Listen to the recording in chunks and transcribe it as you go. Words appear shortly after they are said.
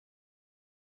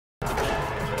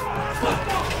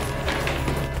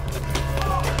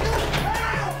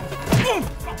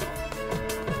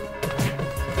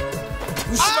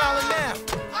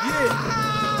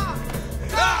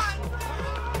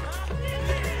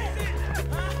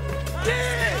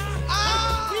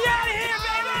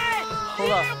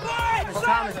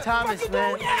Thomas,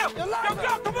 man. Come on!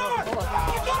 Come on!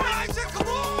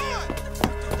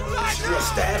 You gonna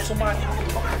stab somebody?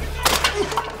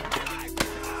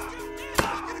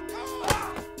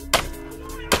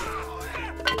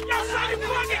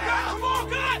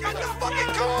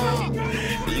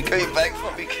 You came back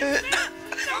for me, kid.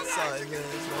 Sorry, man.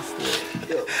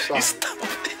 Yo, sorry. You stop.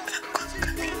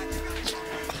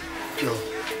 Yo.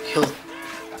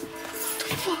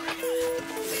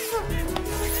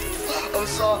 I'm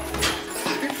sorry.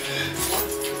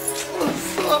 I'm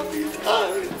sorry,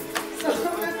 Tommy.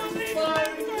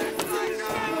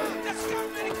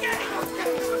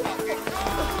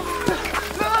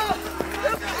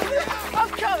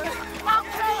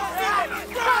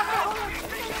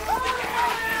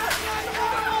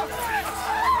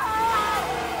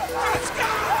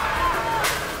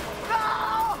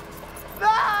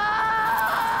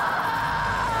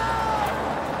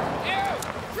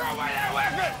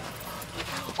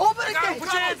 Open the gate!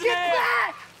 Put your hands in Get the air.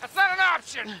 back! That's not an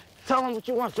option! Tell him what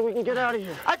you want so we can get out of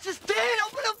here. I just did!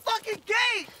 Open the fucking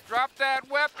gate! Drop that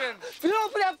weapon! If you don't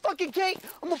open that fucking gate,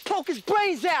 I'm gonna poke his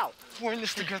brains out! We're in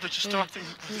this together. Just talk to me.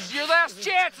 This is your last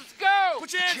chance. Let's go!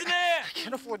 Put your hands in the air. I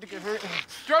can't afford to get hurt.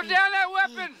 Throw down that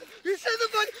weapon! You said the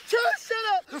fucking... Shut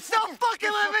up! Stop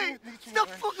fucking with me! Stop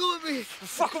fucking with me! They're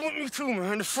fucking with me too,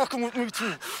 man. They're fucking with me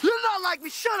too. You're not like me.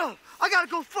 Shut up! I gotta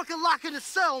go fucking lock in the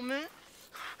cell, man.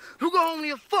 You go home to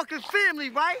your fucking family,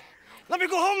 right? Let me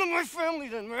go home to my family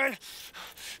then, man.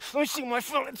 Let me see my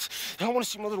friends. I want to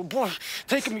see my little boy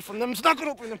taking me from them. It's not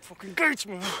gonna open them fucking gates,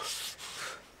 man.